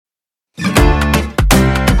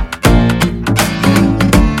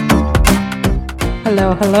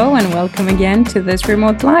hello, and welcome again to this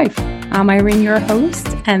remote life. I'm Irene, your host,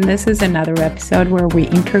 and this is another episode where we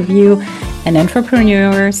interview an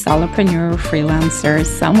entrepreneur, solopreneur, freelancer,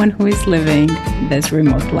 someone who is living this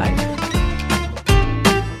remote life.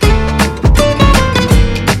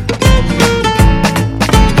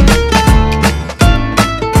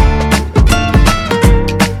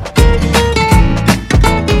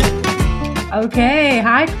 Okay,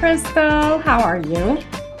 hi Krystal, how are you?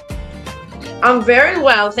 I'm very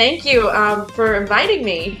well. Thank you for inviting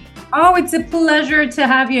me. Oh, it's a pleasure to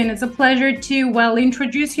have you, and it's a pleasure to,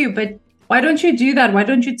 introduce you. But why don't you do that? Why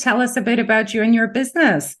don't you tell us a bit about you and your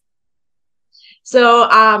business? So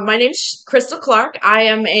my name's Krystal Clark. I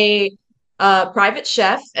am a private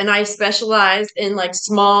chef, and I specialize in like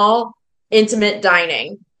small, intimate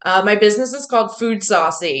dining. My business is called Food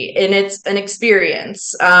Saucy, and it's an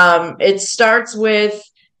experience. It starts with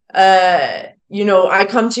I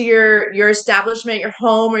come to your establishment, your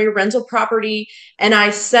home or your rental property, and I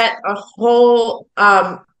set a whole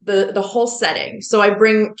the whole setting. So I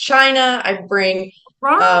bring china, I bring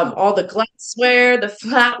Wow. all the glassware, the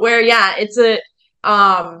flatware. Yeah, it's a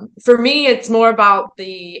for me, it's more about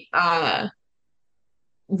the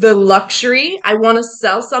luxury. I want to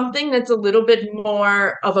sell something that's a little bit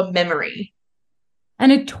more of a memory.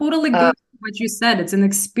 And it totally goes Uh, with what you said. It's an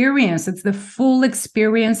experience. It's the full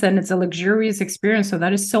experience, and it's a luxurious experience. So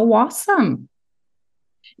that is so awesome.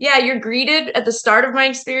 yeah, you're greeted at the start of my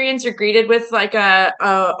experience. You're greeted with like a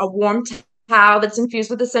warm towel that's infused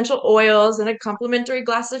with essential oils and a complimentary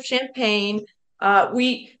glass of champagne.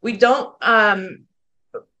 We don't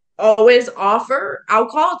always offer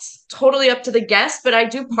alcohol. It's totally up to the guest, but I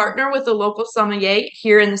do partner with a local sommelier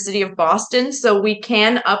here in the city of Boston, so we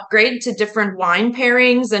can upgrade to different wine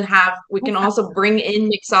pairings and have we can also bring in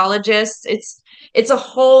mixologists. It's a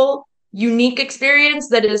whole unique experience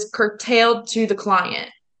that is curtailed to the client.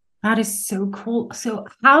 That is so cool. So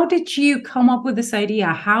how did you come up with this idea?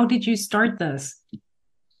 How did you start this?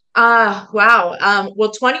 Wow.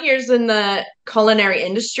 Well, 20 years in the culinary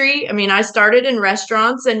industry. I mean, I started in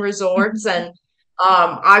restaurants and resorts, and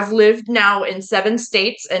I've lived now in 7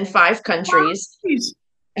 states and 5 countries. Nice.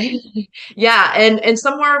 Yeah, and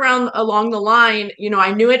somewhere around along the line,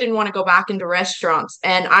 I knew I didn't want to go back into restaurants,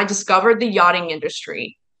 and I discovered the yachting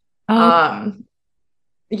industry. Oh, Um,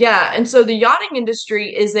 yeah, and so the yachting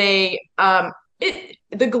industry is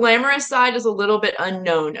the glamorous side is a little bit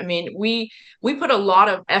unknown. I mean, we put a lot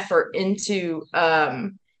of effort into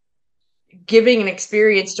giving an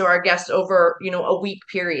experience to our guests over, a week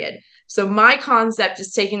period. So my concept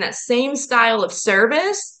is taking that same style of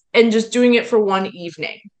service and just doing it for one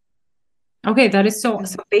evening. okay. That is so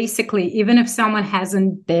basically, even if someone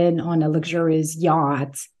hasn't been on a luxurious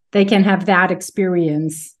yacht, they can have that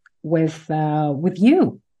experience with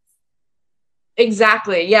you.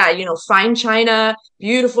 Exactly. Yeah. Fine china,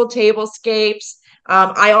 beautiful tablescapes.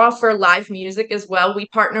 I offer live music as well. We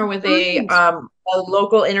partner with Nice. a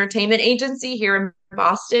local entertainment agency here in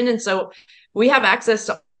Boston. And so we have access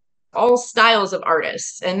to all styles of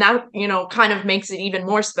artists. And that, kind of makes it even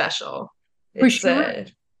more special. For It's sure.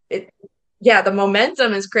 it, yeah, the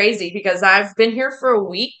momentum is crazy because I've been here for a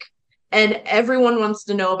week and everyone wants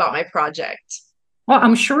to know about my project. Well,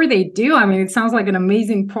 I'm sure they do. I mean, it sounds like an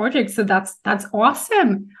amazing project. So that's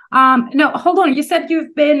awesome. No, hold on. You said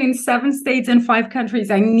you've been in 7 states and 5 countries.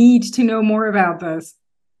 I need to know more about this.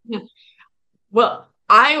 Well,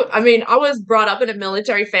 I mean, I was brought up in a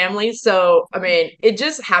military family, so I mean, it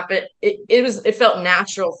just happened. It felt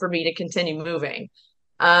natural for me to continue moving.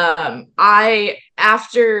 I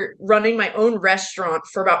after running my own restaurant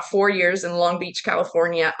for about 4 years in Long Beach,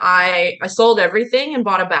 California, I sold everything and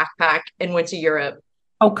bought a backpack and went to Europe.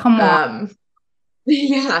 Oh, come on. Um,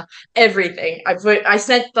 yeah, everything. I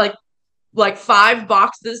sent like 5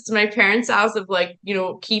 boxes to my parents' house of like,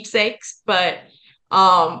 keepsakes, but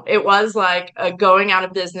it was like a going out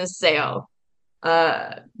of business sale.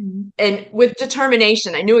 Uh Mhm. and with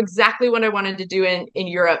determination, I knew exactly what I wanted to do in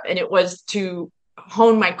Europe, and it was to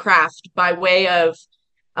hone my craft by way of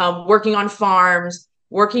working on farms,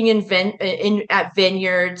 working in at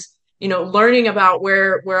vineyards, learning about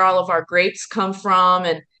where all of our grapes come from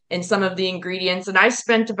and some of the ingredients. And I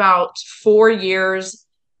spent about 4 years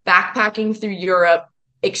backpacking through Europe,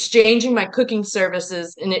 exchanging my cooking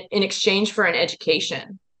services in exchange for an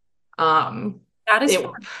education. Um, That is it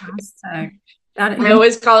fantastic. That I you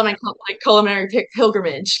always call it my like culinary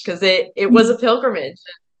pilgrimage because it was know, a pilgrimage.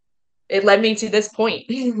 It led me to this point.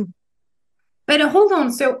 but hold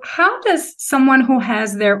on. So, how does someone who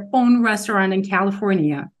has their own restaurant in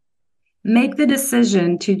California make the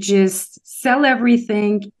decision to just sell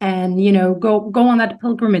everything and, go on that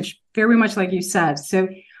pilgrimage, very much like you said. So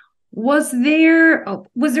was there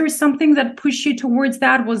something that pushed you towards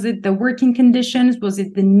that? Was it the working conditions? Was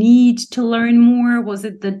it the need to learn more? Was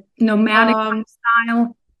it the nomadic Um,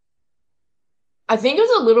 lifestyle? I think it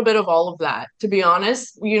was a little bit of all of that, to be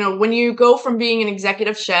honest. When you go from being an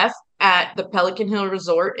executive chef at the Pelican Hill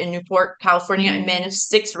Resort in Newport, California, and manage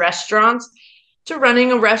 6 restaurants to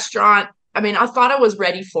running a restaurant, I mean, I thought I was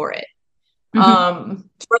ready for it. Mhm.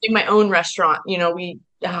 Running my own restaurant, we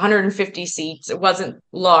 150 seats. It wasn't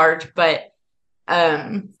large, but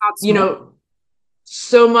Not you small. know,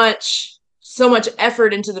 so much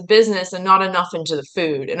effort into the business and not enough into the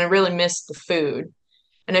food. And I really missed the food.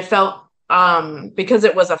 And I felt because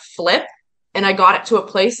it was a flip and I got it to a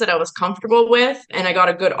place that I was comfortable with and I got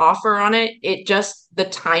a good offer on it, it just the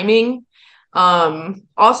timing.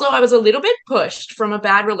 Also I was a little bit pushed from a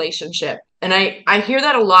bad relationship. And I hear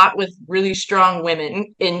that a lot with really strong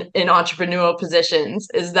women in entrepreneurial positions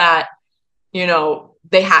is that,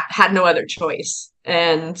 they had no other choice.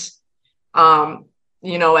 And um,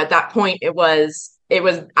 at that point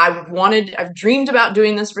I've dreamed about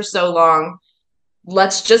doing this for so long.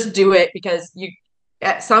 Let's just do it because you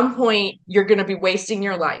at some point you're going to be wasting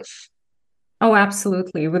your life. Oh,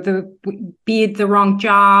 absolutely. Be it the wrong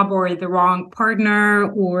job or the wrong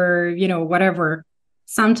partner or, whatever.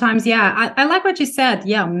 Sometimes, yeah, I like what you said.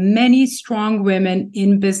 Yeah, many strong women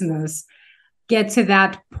in business get to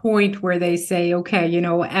that point where they say, okay,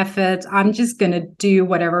 F it, I'm just going to do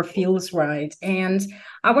whatever feels right. And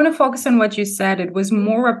I want to focus on what you said. It was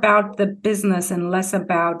more about the business and less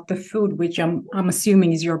about the food, which I'm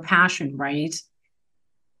assuming is your passion, right?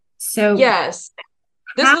 So, Yes,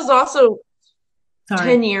 this how, was also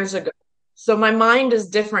sorry. 10 years ago. So my mind is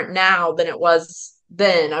different now than it was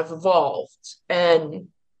then. I've evolved. And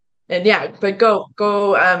yeah, but go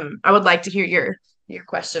I would like to hear your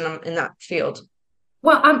question in that field.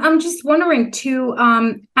 Well, I'm just wondering too,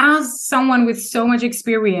 as someone with so much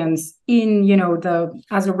experience in,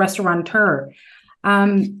 as a restaurateur,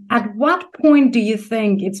 at what point do you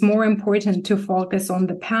think it's more important to focus on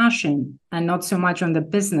the passion and not so much on the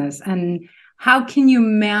business? And how can you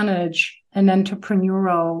manage an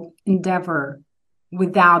entrepreneurial endeavor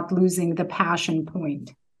without losing the passion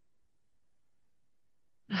point?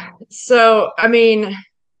 So, I mean,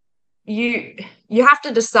 you you have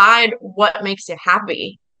to decide what makes you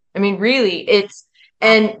happy. I mean, really, it's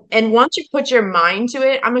and once you put your mind to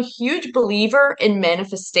it, I'm a huge believer in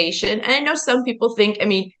manifestation. And I know some people think, I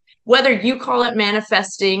mean, whether you call it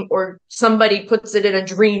manifesting or somebody puts it in a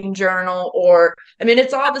dream journal or I mean,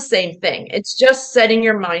 it's all the same thing. It's just setting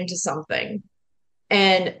your mind to something.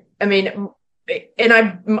 And I mean,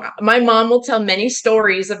 and my mom will tell many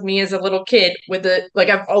stories of me as a little kid with the like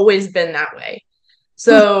I've always been that way.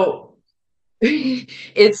 So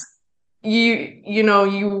it's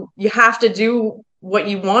you have to do what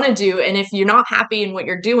you want to do, and if you're not happy in what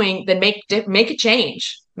you're doing, then make a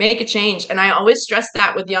change. And I always stress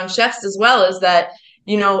that with young chefs as well, is that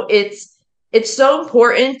it's so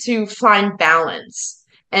important to find balance.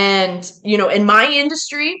 And in my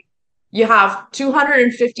industry you have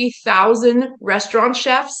 250,000 restaurant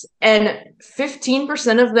chefs and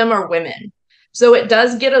 15% of them are women, so it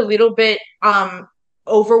does get a little bit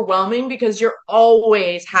overwhelming because you're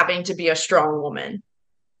always having to be a strong woman.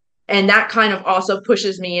 And that kind of also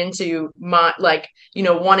pushes me into my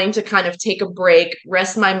wanting to kind of take a break,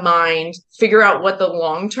 rest my mind, figure out what the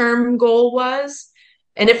long-term goal was.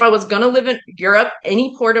 And if I was going to live in Europe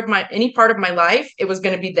any part of my life, it was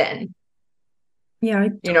going to be then, Yeah, I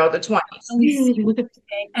the totally see what 20s. you're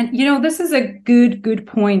saying. And, this is a good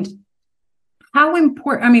point. How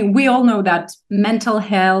important, I mean, we all know that mental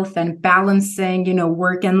health and balancing,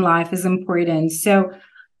 work and life is important. So,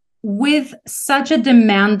 with such a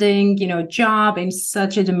demanding, job in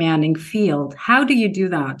such a demanding field, how do you do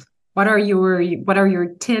that? What are your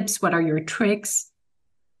tips? What are your tricks?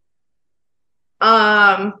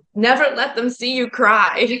 Never let them see you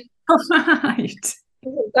cry. Right.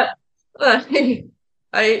 Never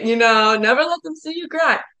let them see you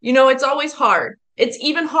cry. It's always hard. It's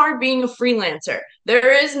even hard being a freelancer.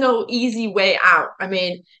 There is no easy way out. I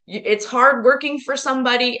mean, it's hard working for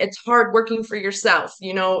somebody, it's hard working for yourself,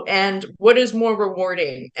 and what is more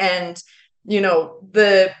rewarding? And,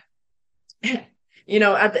 the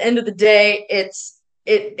at the end of the day, it's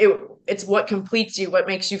what completes you, what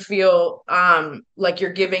makes you feel like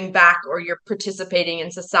you're giving back or you're participating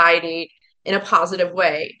in society in a positive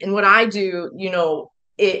way. And what I do,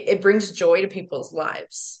 it brings joy to people's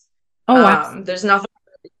lives. Oh, absolutely. There's nothing.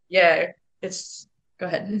 Yeah, it's go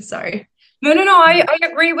ahead. Sorry. No, no, no. I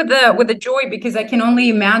agree with the joy because I can only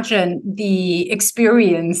imagine the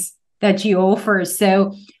experience that you offer.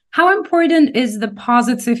 So, how important is the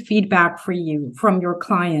positive feedback for you from your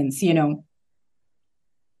clients, you know?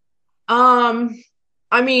 Um,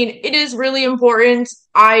 I mean, it is really important.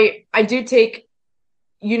 I do take,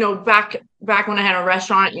 back when I had a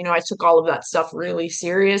restaurant, I took all of that stuff really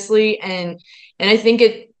seriously, and I think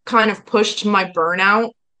it kind of pushed my burnout,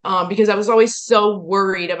 because I was always so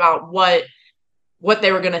worried about what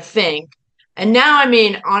they were gonna think. And now, I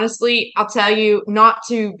mean, honestly, I'll tell you, not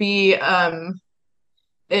to be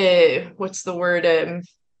what's the word,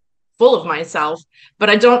 full of myself, but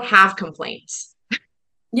I don't have complaints.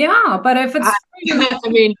 Yeah, but if I, it's true, you I love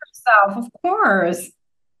mean, yourself, of course.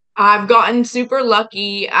 I've gotten super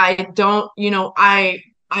lucky. I don't,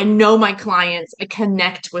 I know my clients. I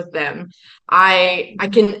connect with them. I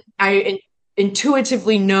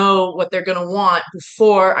intuitively know what they're gonna want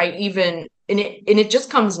before I even, and it just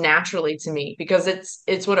comes naturally to me because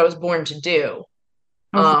it's what I was born to do.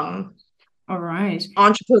 All Um, all right.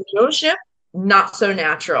 Entrepreneurship, not so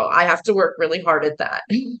natural. I have to work really hard at that.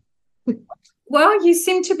 Well, you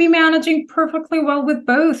seem to be managing perfectly well with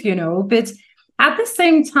both, you know, but at the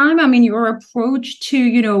same time, I mean, your approach to,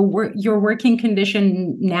 your working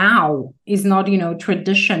condition now is not,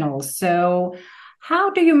 traditional. So,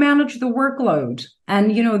 how do you manage the workload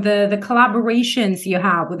and, the collaborations you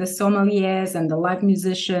have with the sommeliers and the live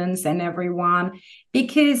musicians and everyone?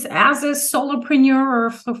 Because as a solopreneur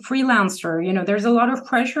or freelancer, there's a lot of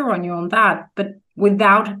pressure on you on that, but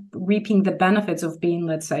without reaping the benefits of being,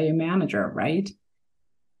 let's say, a manager, right?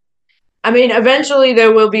 I mean, eventually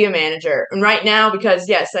there will be a manager. And right now, because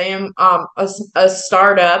yes, I am a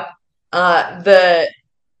startup, the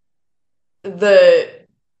the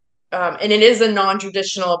and it is a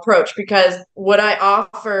non-traditional approach because what I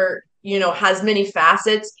offer, has many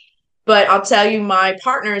facets. But I'll tell you, my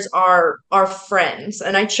partners are friends,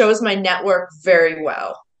 and I chose my network very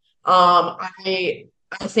well.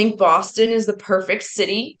 I think Boston is the perfect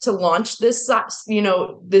city to launch this,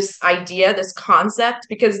 this idea, this concept,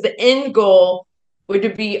 because the end goal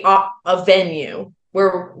would be a venue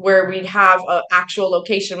where we'd have an actual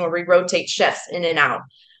location where we rotate chefs in and out.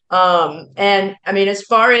 And I mean, as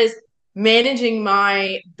far as managing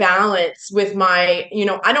my balance with my,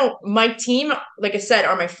 I don't, my team, like I said,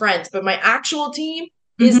 are my friends, but my actual team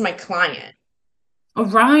is Mhm. my client. All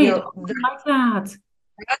You right. know, Oh, I like that.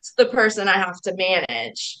 that's the person I have to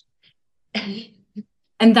manage.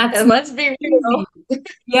 And that's And not let's be real, easy.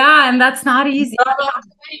 Yeah, and that's not easy. not all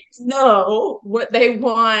clients know what they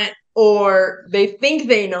want, or they think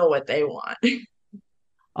they know what they want.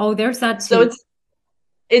 Oh, there's that So too.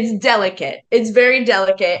 it's delicate. It's very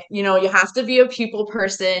delicate. You have to be a people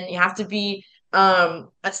person. You have to be a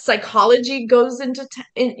psychology goes into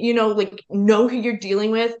like know who you're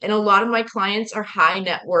dealing with. And a lot of my clients are high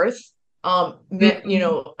net worth. Mhm.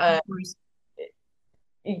 Of course.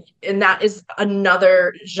 And that is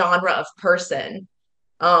another genre of person,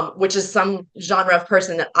 which is some genre of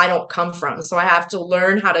person that I don't come from. So I have to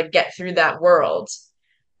learn how to get through that world.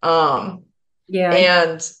 Um, Yeah.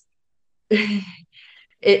 and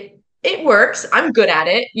it works. I'm good at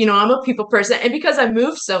it. I'm a people person. And because I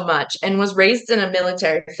moved so much and was raised in a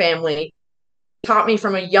military family, taught me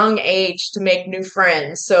from a young age to make new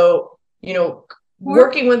friends. So, Or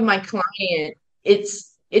working with my client,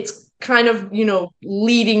 it's kind of,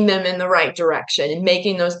 leading them in the right direction and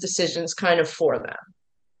making those decisions kind of for them.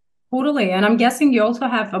 totally. And I'm guessing you also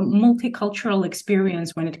have a multicultural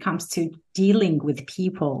experience when it comes to dealing with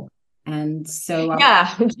people. And so,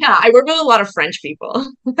 Yeah, yeah. I work with a lot of French people,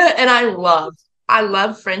 and I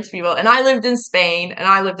love French people. And I lived in Spain and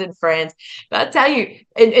I lived in France. But I'll tell you,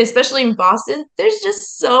 and especially in Boston, there's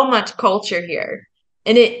just so much culture here.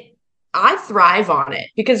 And I thrive on it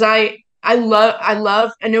because I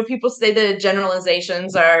know people say the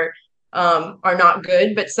generalizations are not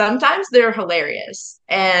good, but sometimes they're hilarious.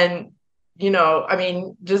 And I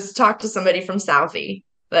mean, just talk to somebody from Southie,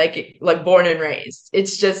 like born and raised.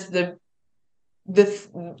 It's just the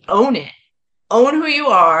own it, own who you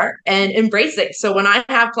are and embrace it. So when I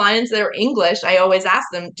have clients that are English, I always ask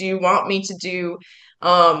them, do you want me to do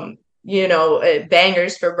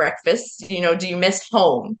bangers for breakfast? Do you miss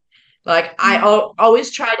home? Like always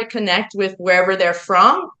try to connect with wherever they're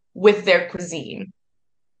from with their cuisine.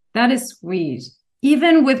 that is sweet.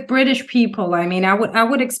 Even with British people, I mean, I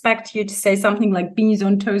would expect you to say something like beans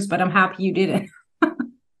on toast, but I'm happy you didn't.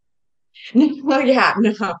 Oh yeah,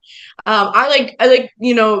 no. I like,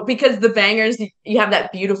 because the bangers, you have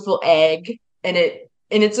that beautiful egg, and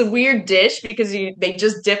it's a weird dish because they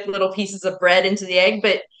just dip little pieces of bread into the egg,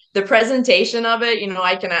 but the presentation of it,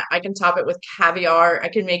 I can top it with caviar. I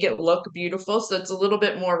can make it look beautiful, so it's a little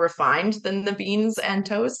bit more refined than the beans and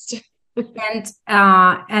toast.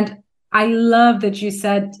 And I love that you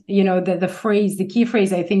said, the key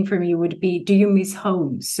phrase I think for me would be, do you miss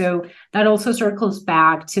home? So that also circles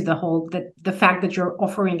back to the fact that you're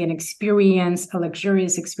offering an experience, a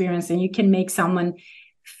luxurious experience, and you can make someone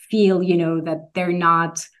feel, that they're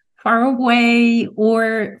not far away,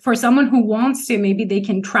 or for someone who wants to, maybe they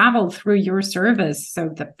can travel through your service.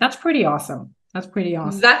 So that's pretty awesome. That's pretty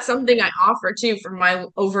awesome. That's something I offer too for my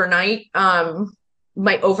overnight. I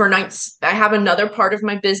have another part of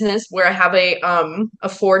my business where I have a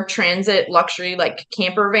Ford Transit luxury like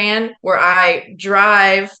camper van where I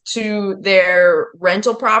drive to their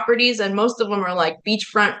rental properties, and most of them are like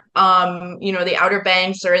beachfront, the Outer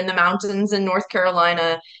Banks or in the mountains in North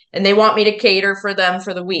Carolina, and they want me to cater for them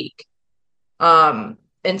for the week. And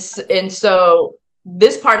so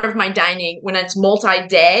this part of my dining, when it's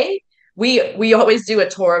multi-day, we always do a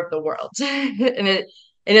tour of the world.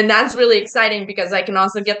 And that's really exciting because I can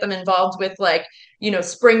also get them involved with like,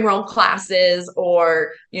 spring roll classes,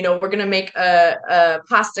 or, we're going to make a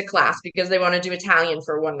pasta class because they want to do Italian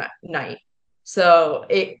for one night. So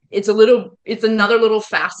it's another little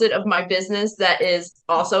facet of my business that is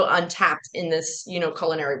also untapped in this,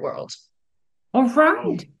 culinary world. All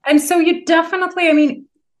right. And so you definitely, I mean,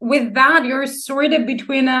 with that, you're sort of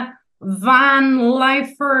between a van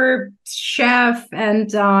lifer chef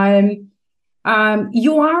and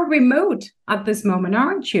you are remote at this moment,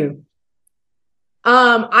 aren't you?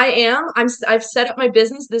 I am. I've set up my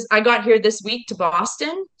business. I got here this week to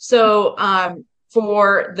Boston. So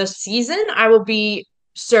for the season, I will be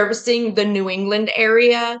servicing the New England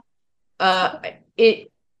area.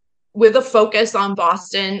 It with a focus on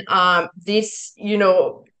Boston. This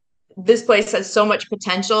place has so much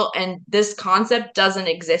potential, and this concept doesn't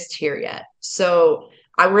exist here yet. So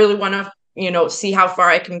I really want to, see how far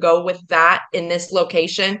I can go with that in this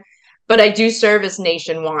location. But I do service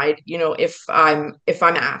nationwide, if I'm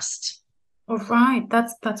asked. All right.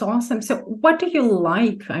 That's awesome. So what do you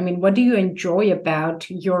like? I mean, what do you enjoy about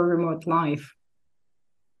your remote life?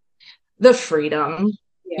 The freedom.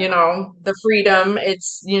 The freedom.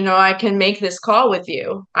 It's, I can make this call with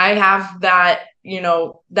you. I have that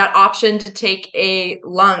option to take a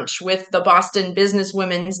lunch with the Boston Business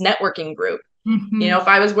Women's Networking Group. Mm-hmm. If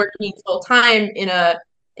I was working full time in a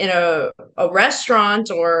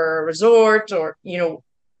restaurant or a resort, or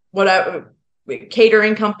whatever,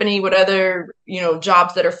 catering company, what other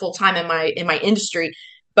jobs that are full time in my industry,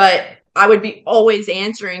 but I would be always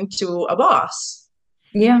answering to a boss.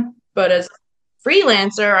 Yeah. But as a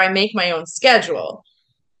freelancer, I make my own schedule.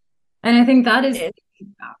 And I think that is,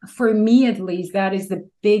 for me at least, that is the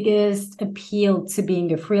biggest appeal to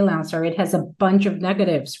being a freelancer. It has a bunch of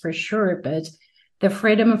negatives for sure, but the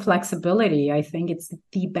freedom and flexibility, I think it's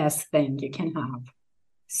the best thing you can have.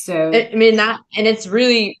 So, I mean, and it's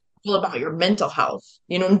really all about your mental health.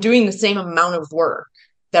 I'm doing the same amount of work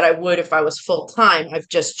that I would if I was full time. I've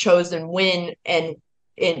just chosen when and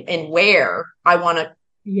where I want to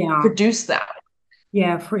produce that.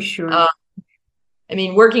 Yeah, for sure. I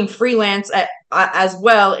mean, working freelance as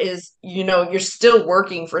well is, you're still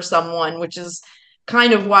working for someone, which is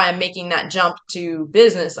kind of why I'm making that jump to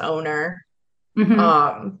business owner.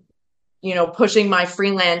 Mm-hmm. Pushing my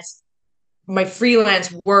freelance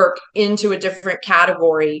work into a different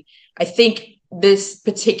category. I think this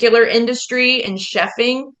particular industry in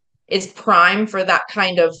chefing is prime for that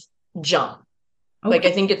kind of jump. Okay. Like,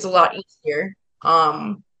 I think it's a lot easier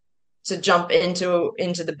to jump into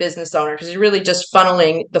the business owner because you're really just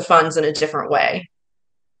funneling the funds in a different way.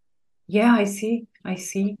 Yeah, I see.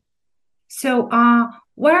 So,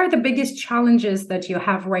 what are the biggest challenges that you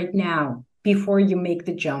have right now before you make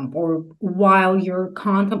the jump, or while you're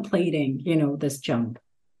contemplating, this jump?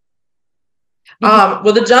 Well,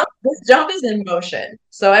 this jump is in motion.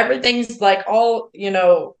 So everything's like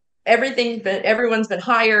everyone's been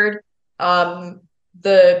hired.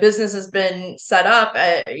 The business has been set up,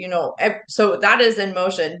 so that is in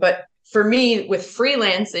motion. But for me, with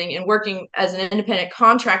freelancing and working as an independent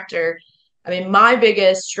contractor, I mean, my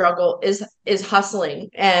biggest struggle is hustling,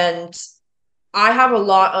 and I have a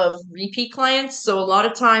lot of repeat clients. So a lot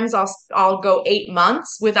of times I'll go 8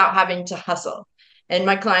 months without having to hustle, and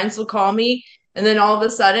my clients will call me, and then all of a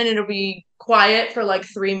sudden it'll be quiet for like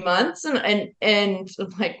 3 months, and I'm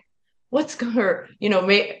like, what's going,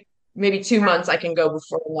 maybe 2 months I can go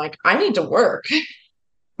before I'm like, I need to work.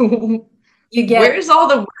 You get, Where's all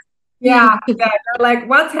the work? yeah, they're like,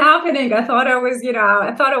 what's happening? I thought it was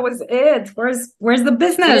it. Where's the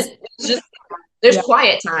business? It's just there's Yeah.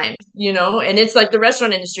 quiet time, and it's like the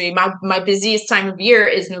restaurant industry. My busiest time of year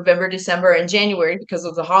is November, December, and January because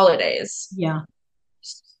of the holidays. Yeah.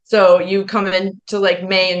 So you come into like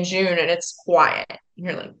May and June and it's quiet. And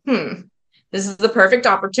you're like, this is the perfect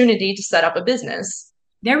opportunity to set up a business.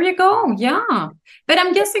 There you go. Yeah. But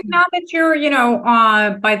I'm guessing now that you're,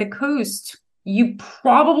 by the coast, you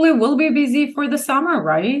probably will be busy for the summer,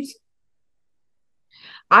 right?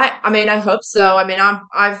 I mean, I hope so. I mean,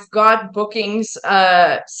 I've got bookings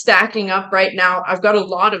stacking up right now. I've got a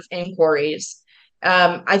lot of inquiries.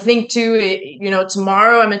 I think too,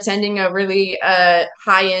 tomorrow I'm attending a really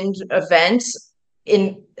high-end event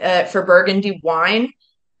in for Burgundy wine.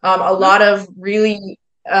 A lot of really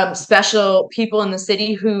special people in the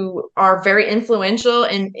city who are very influential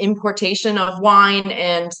in importation of wine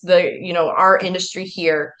and our industry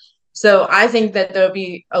here. So I think that there'll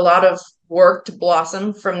be a lot of work to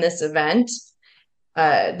blossom from this event.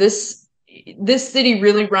 This city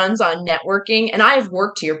really runs on networking, and I've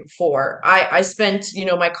worked here before. I spent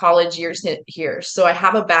my college years here, so I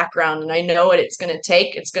have a background and I know what it's going to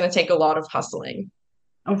take. It's going to take a lot of hustling.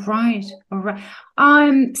 All right. All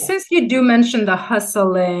right. Since you do mention the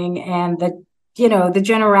hustling and the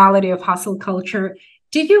generality of hustle culture,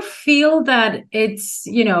 do you feel that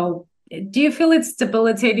do you feel it's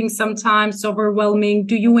debilitating sometimes, overwhelming?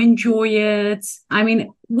 Do you enjoy it? I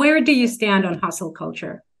mean, where do you stand on hustle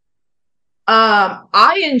culture?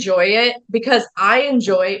 I enjoy it because I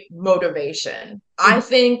enjoy motivation. I Mhm.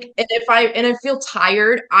 think, and if I feel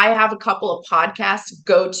tired, I have a couple of podcasts to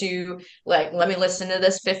go to, like, let me listen to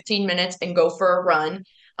this 15 minutes and go for a run.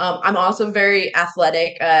 I'm also very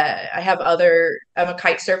athletic. I'm a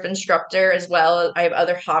kite surf instructor as well. I have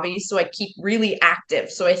other hobbies, so I keep really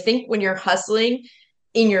active. So I think when you're hustling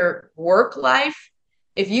in your work life,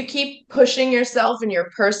 if you keep pushing yourself in your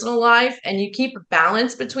personal life and you keep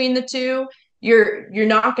balance between the two, you're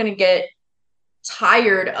not going to get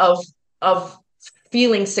tired of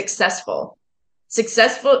feeling successful.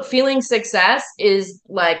 Successful feeling success is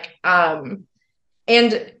like and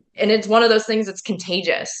it's one of those things that's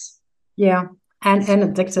contagious. Yeah. And When you're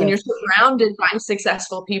addictive. surrounded by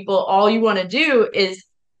successful people, all you want to do is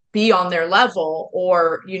be on their level,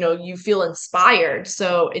 or you feel inspired.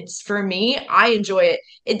 So it's, for me, I enjoy it.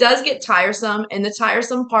 It does get tiresome, and the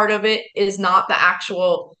tiresome part of it is not the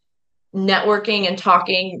actual networking and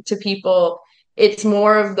talking to people. It's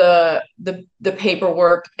more of the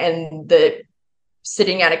paperwork and the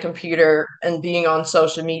sitting at a computer and being on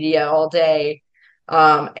social media all day.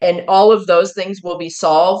 And all of those things will be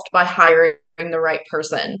solved by hiring the right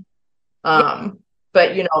person. um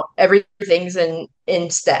but everything's in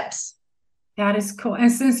steps. That is cool. And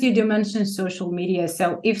since you do mention social media,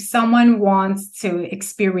 so if someone wants to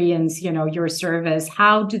experience, your service,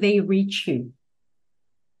 how do they reach you?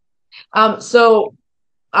 So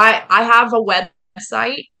I have a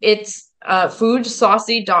website. It's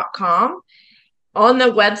foodsaucy.com. On the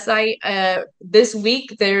website, this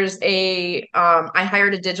week there's I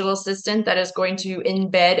hired a digital assistant that is going to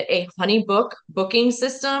embed a honeybook booking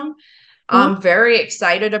system. Cool. I'm very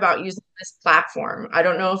excited about using this platform. I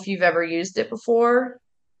don't know if you've ever used it before.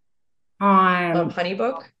 Um,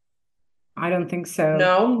 Honeybook? I don't think so.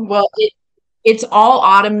 No. Well, it's all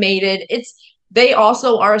automated. They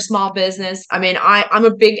also are a small business. I mean, I'm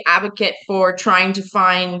a big advocate for trying to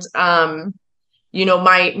find my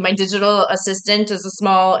digital assistant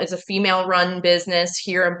is a female run business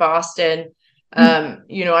here in Boston. I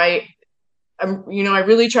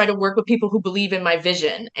really try to work with people who believe in my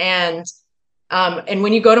vision. And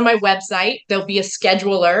when you go to my website, there'll be a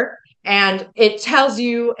scheduler, and it tells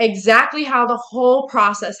you exactly how the whole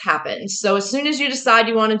process happens. So as soon as you decide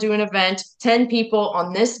you want to do an event, 10 people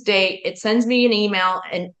on this date, it sends me an email,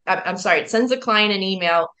 and I'm sorry, it sends the client an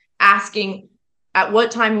email asking, at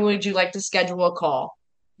what time would you like to schedule a call?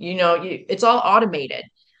 It's all automated.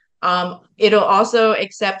 It'll also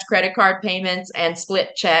accept credit card payments and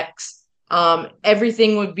split checks.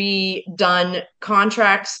 Everything would be done,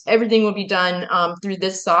 contracts, everything will be done through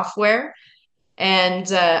this software.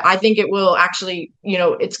 And I think it will actually,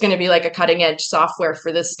 it's going to be like a cutting edge software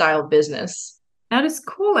for this style of business. That is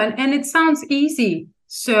cool. And it sounds easy.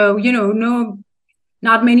 So, no,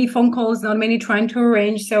 not many phone calls, not many trying to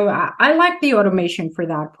arrange. So I like the automation for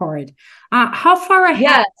that part. How far ahead?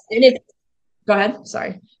 Yes. And go ahead.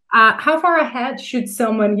 Sorry. How far ahead should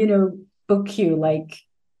someone, book you? Like,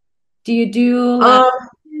 do you do like,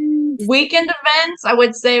 Um, Weekend events, I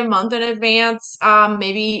would say a month in advance.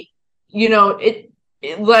 Maybe,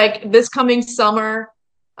 like this coming summer,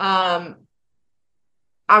 I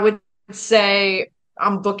would say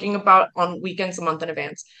I'm booking about on weekends a month in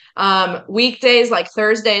advance. Weekdays like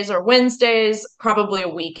Thursdays or Wednesdays, probably a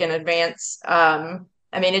week in advance.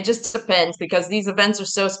 I mean, it just depends because these events are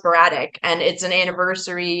so sporadic and it's an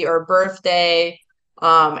anniversary or birthday,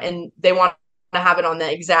 and they want to have it on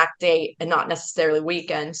the exact date and not necessarily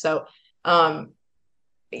weekend. So, um,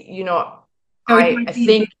 you know, So it I might be a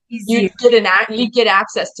think bit easier. you get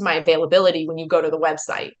access to my availability when you go to the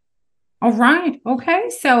website. All right. Okay.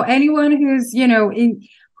 So anyone who's,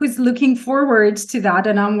 who's looking forward to that,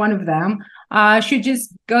 and I'm one of them, should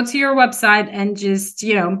just go to your website and just,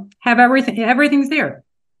 have everything's there.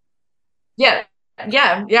 Yeah.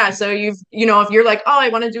 Yeah. Yeah. So if you're like, oh, I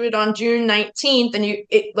want to do it on June 19th and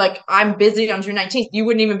like, I'm busy on June 19th, you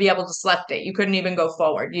wouldn't even be able to select it. You couldn't even go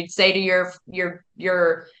forward. You'd say to your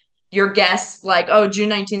guests like, oh, June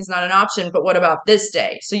 19th is not an option, but what about this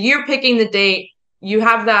day? So you're picking the date, you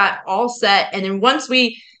have that all set. And then once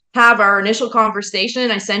we have our initial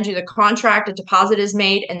conversation, I send you the contract, a deposit is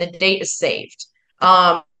made, and the date is saved.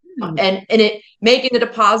 Hmm. And it making the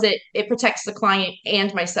deposit, it protects the client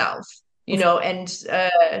and myself, and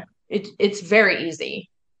it's very easy.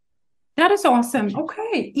 That is awesome.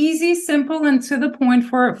 Okay. Easy, simple, and to the point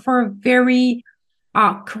for a very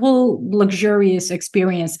cool, luxurious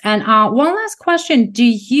experience. And one last question. Do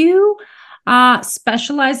you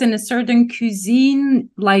specialize in a certain cuisine?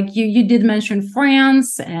 Like you did mention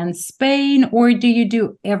France and Spain, or do you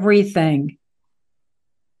do everything?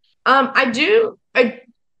 I do.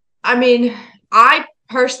 I mean, I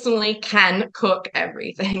personally can cook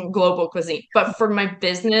everything global cuisine, but for my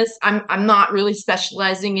business, I'm not really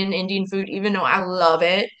specializing in Indian food, even though I love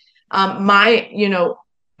it.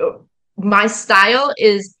 My style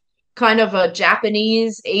is kind of a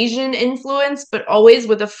Japanese Asian influence, but always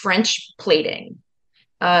with a French plating.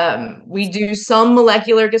 We do some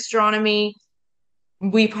molecular gastronomy.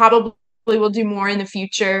 We probably will do more in the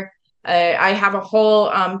future. I have a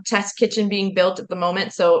whole test kitchen being built at the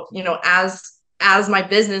moment. So, as my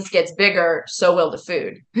business gets bigger, so will the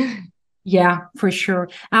food. Yeah, for sure.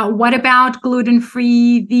 What about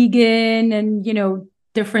gluten-free, vegan, and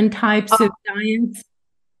different types of diets?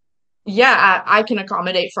 Yeah, I can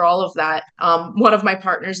accommodate for all of that. One of my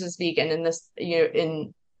partners is vegan in this,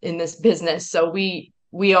 in this business, so we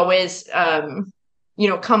always,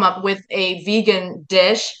 come up with a vegan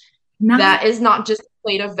dish Nice. that is not just a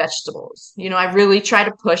plate of vegetables. I really try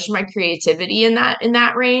to push my creativity in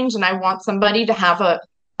that range, and I want somebody to have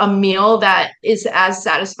a meal that is as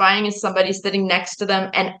satisfying as somebody sitting next to them.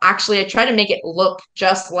 And actually, I try to make it look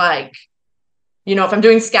just like, if I'm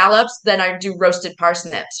doing scallops, then I do roasted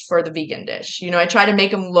parsnips for the vegan dish. I try to make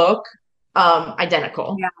them look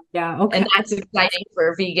identical. Yeah, yeah, okay. And that's exciting for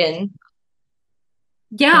a vegan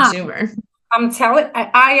Yeah, consumer. I'm telling,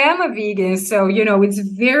 I am a vegan, so it's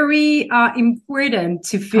very important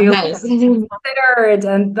to Oh, feel nice. considered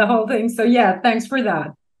and the whole thing. So yeah, thanks for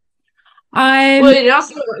that. Well, Um, it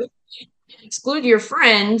also exclude your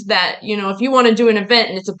friend that, if you want to do an event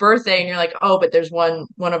and it's a birthday and you're like, oh, but there's one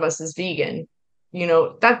of us is vegan,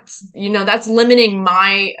 that's limiting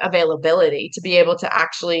my availability to be able to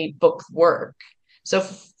actually book work. So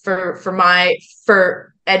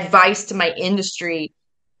for advice to my industry,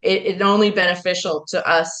 it's only beneficial to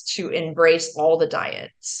us to embrace all the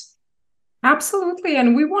diets. Absolutely,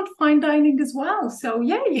 and we want fine dining as well. So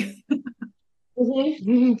yay!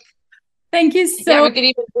 Mhm. Thank you Yeah, so we could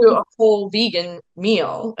even do a whole vegan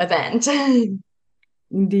meal event.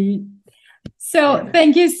 indeed. So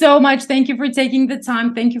thank you so much. Thank you for taking the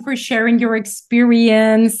time. Thank you for sharing your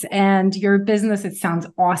experience and your business. It sounds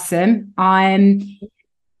awesome.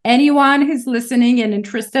 Anyone who's listening and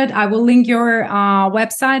interested, I will link your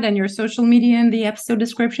website and your social media in the episode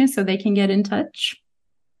description so they can get in touch.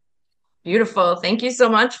 Beautiful. Thank you so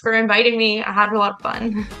much for inviting me. I had a lot of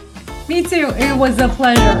fun. Me too. It was a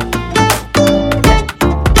pleasure.